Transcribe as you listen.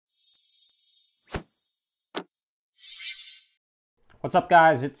What's up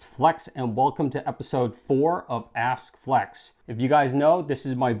guys, it's Flexx and welcome to episode 4 of Ask Flexx. If you guys know, this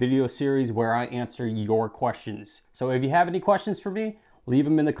is my video series where I answer your questions. So if you have any questions for me, leave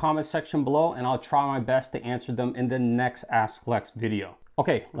them in the comment section below and I'll try my best to answer them in the next Ask Flexx video.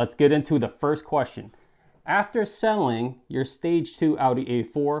 Okay, let's get into the first question. After selling your Stage 2 Audi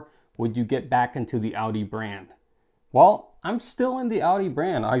A4, would you get back into the Audi brand? Well, I'm still in the Audi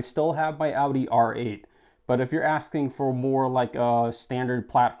brand. I still have my Audi R8. But if you're asking for more like a standard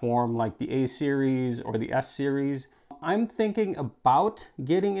platform like the A series or the S series, I'm thinking about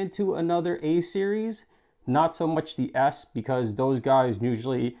getting into another A series, not so much the S, because those guys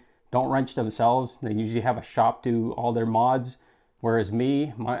usually don't wrench themselves. They usually have a shop do all their mods. Whereas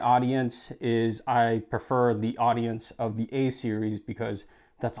me, my audience is, I prefer the audience of the A series because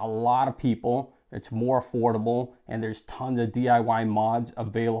that's a lot of people. It's more affordable and there's tons of DIY mods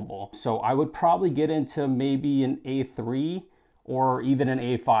available. So I would probably get into maybe an A3 or even an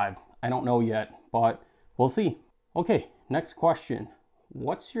A5. I don't know yet, but we'll see. Okay, next question.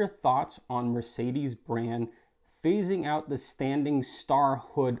 What's your thoughts on Mercedes brand phasing out the standing star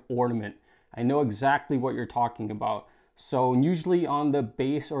hood ornament? I know exactly what you're talking about. So usually on the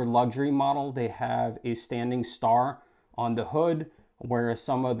base or luxury model, they have a standing star on the hood, whereas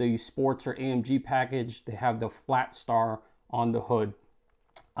some of the sports or AMG package, they have the flat star on the hood.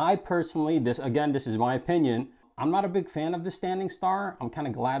 I personally, this is my opinion, I'm not a big fan of the standing star. I'm kind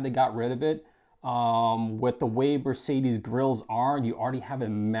of glad they got rid of it. With the way Mercedes grills are, you already have a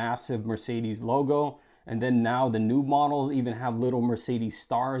massive Mercedes logo. And then now the new models even have little Mercedes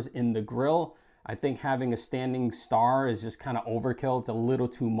stars in the grill. I think having a standing star is just kind of overkill. It's a little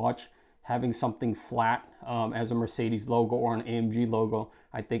too much. Having something flat as a Mercedes logo or an AMG logo,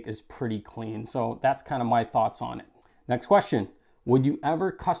 I think is pretty clean. So that's kind of my thoughts on it. Next question. Would you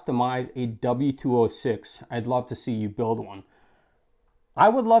ever customize a W206? I'd love to see you build one. I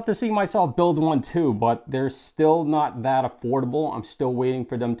would love to see myself build one too, but they're still not that affordable. I'm still waiting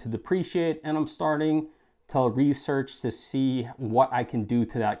for them to depreciate and I'm starting to research to see what I can do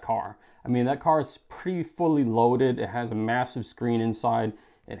to that car. I mean, that car is pretty fully loaded. It has a massive screen inside.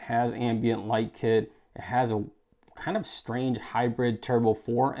 It has ambient light kit. It has a kind of strange hybrid Turbo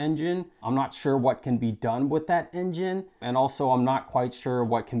 4 engine. I'm not sure what can be done with that engine. And also I'm not quite sure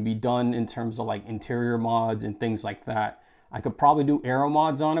what can be done in terms of like interior mods and things like that. I could probably do aero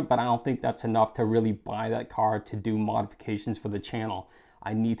mods on it, but I don't think that's enough to really buy that car to do modifications for the channel.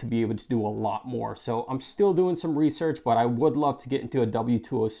 I need to be able to do a lot more. So I'm still doing some research, but I would love to get into a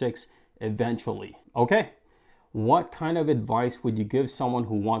W206 eventually. Okay. What kind of advice would you give someone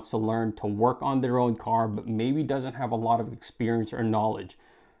who wants to learn to work on their own car, but maybe doesn't have a lot of experience or knowledge?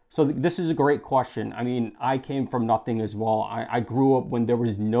 So this is a great question. I mean, I came from nothing as well. I grew up when there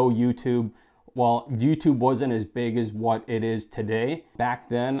was no YouTube. Well, YouTube wasn't as big as what it is today. Back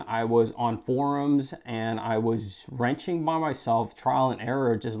then, I was on forums and I was wrenching by myself, trial and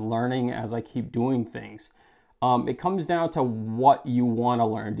error, just learning as I keep doing things. It comes down to what you want to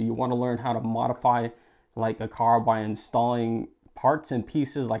learn. Do you want to learn how to modify like a car by installing parts and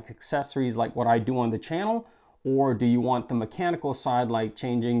pieces like accessories like what I do on the channel? Or do you want the mechanical side like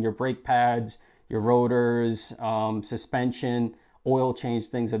changing your brake pads, your rotors, suspension, oil change,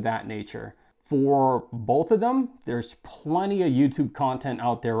 things of that nature? For both of them, there's plenty of YouTube content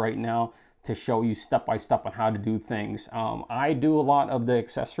out there right now to show you step by step on how to do things. I do a lot of the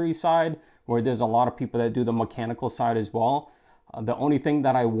accessory side where there's a lot of people that do the mechanical side as well. The only thing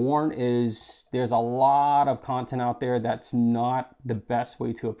that I warn is there's a lot of content out there that's not the best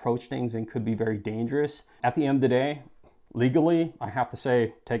way to approach things and could be very dangerous. At the end of the day, legally, I have to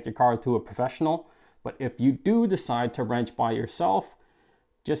say, take your car to a professional. But if you do decide to wrench by yourself,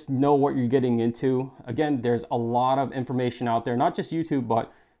 just know what you're getting into. Again, there's a lot of information out there, not just YouTube,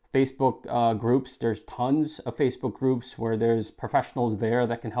 but Facebook groups. There's tons of Facebook groups where there's professionals there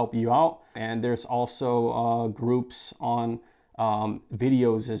that can help you out. And there's also groups on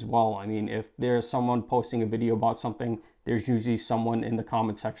videos as well. I mean, if there's someone posting a video about something, there's usually someone in the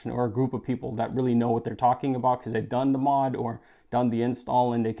comment section or a group of people that really know what they're talking about because they've done the mod or done the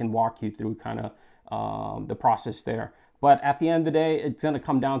install and they can walk you through kind of the process there. But at the end of the day, it's going to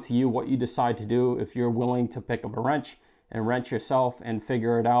come down to you what you decide to do. If you're willing to pick up a wrench and wrench yourself and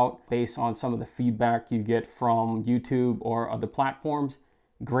figure it out based on some of the feedback you get from YouTube or other platforms,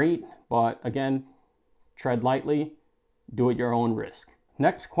 great. But again, tread lightly. Do at your own risk.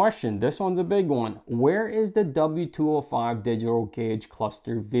 Next question, this one's a big one. Where is the W205 digital gauge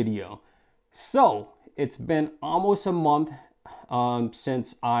cluster video? So it's been almost a month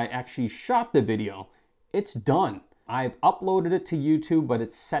since I actually shot the video. It's done. I've uploaded it to YouTube, but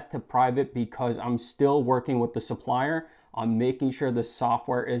it's set to private because I'm still working with the supplier on making sure the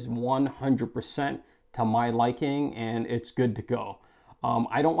software is 100% to my liking and it's good to go.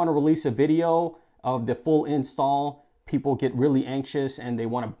 I don't want to release a video of the full install. People get really anxious and they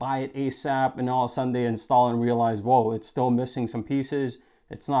want to buy it ASAP, and all of a sudden they install and realize, whoa, it's still missing some pieces.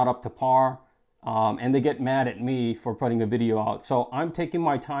 It's not up to par. And they get mad at me for putting a video out. So I'm taking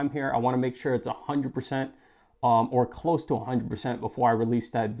my time here. I want to make sure it's 100% or close to 100% before I release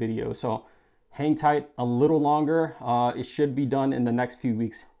that video. So hang tight a little longer. It should be done in the next few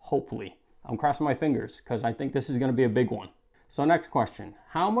weeks, hopefully. I'm crossing my fingers because I think this is going to be a big one. So next question,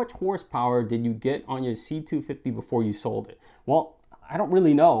 how much horsepower did you get on your C250 before you sold it? Well, I don't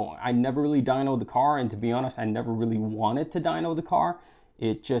really know. I never really dynoed the car, and to be honest, I never really wanted to dyno the car.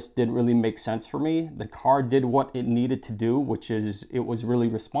 It just didn't really make sense for me. The car did what it needed to do, which is it was really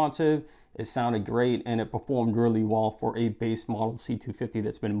responsive, it sounded great, and it performed really well for a base model C250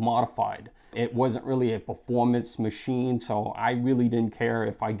 that's been modified. It wasn't really a performance machine, so I really didn't care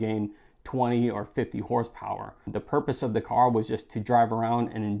if I gained 20 or 50 horsepower. The purpose of the car was just to drive around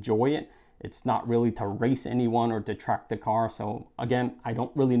and enjoy it. It's not really to race anyone or to track the car. So again, I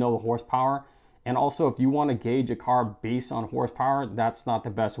don't really know the horsepower. And also, if you want to gauge a car based on horsepower, that's not the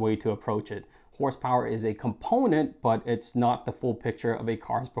best way to approach it. Horsepower is a component, but it's not the full picture of a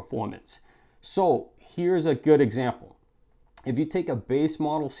car's performance. So here's a good example. If you take a base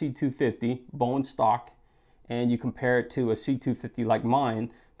model C250, bone stock, and you compare it to a C250 like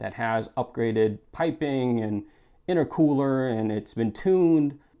mine that has upgraded piping and intercooler and it's been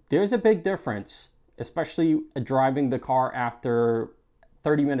tuned, there's a big difference, especially driving the car after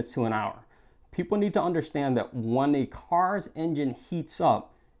 30 minutes to an hour. People need to understand that when a car's engine heats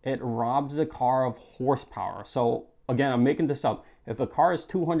up, it robs the car of horsepower. So again, I'm making this up. If a car is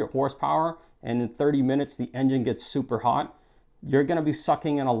 200 horsepower and in 30 minutes the engine gets super hot, you're gonna be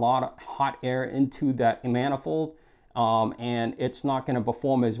sucking in a lot of hot air into that manifold, and it's not gonna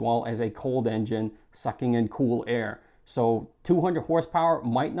perform as well as a cold engine sucking in cool air. So 200 horsepower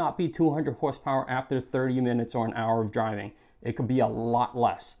might not be 200 horsepower after 30 minutes or an hour of driving. It could be a lot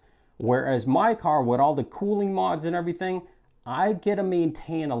less. Whereas my car, with all the cooling mods and everything, I get to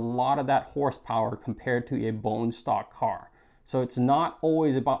maintain a lot of that horsepower compared to a bone stock car. So it's not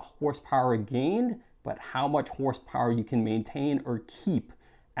always about horsepower gained, but how much horsepower you can maintain or keep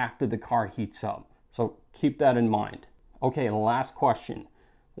after the car heats up. So keep that in mind. Okay, last question.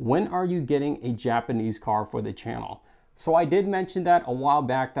 When are you getting a Japanese car for the channel? So I did mention that a while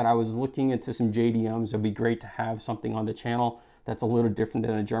back that I was looking into some JDMs. It'd be great to have something on the channel that's a little different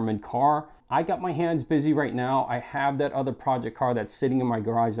than a German car. I got my hands busy right now. I have that other project car that's sitting in my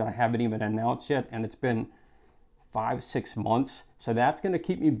garage that I haven't even announced yet, and it's been 5-6 months. So that's gonna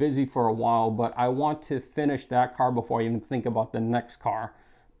keep me busy for a while, but I want to finish that car before I even think about the next car.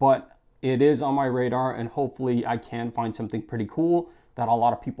 But it is on my radar, and hopefully I can find something pretty cool that a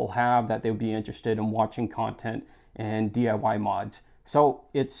lot of people have that they'll be interested in watching content and DIY mods. So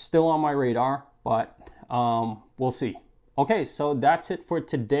it's still on my radar, but we'll see. Okay, so that's it for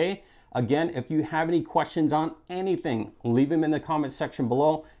today. Again, if you have any questions on anything, leave them in the comment section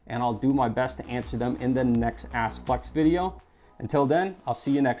below, and I'll do my best to answer them in the next Ask Flexx video. Until then, I'll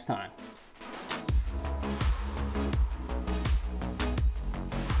see you next time.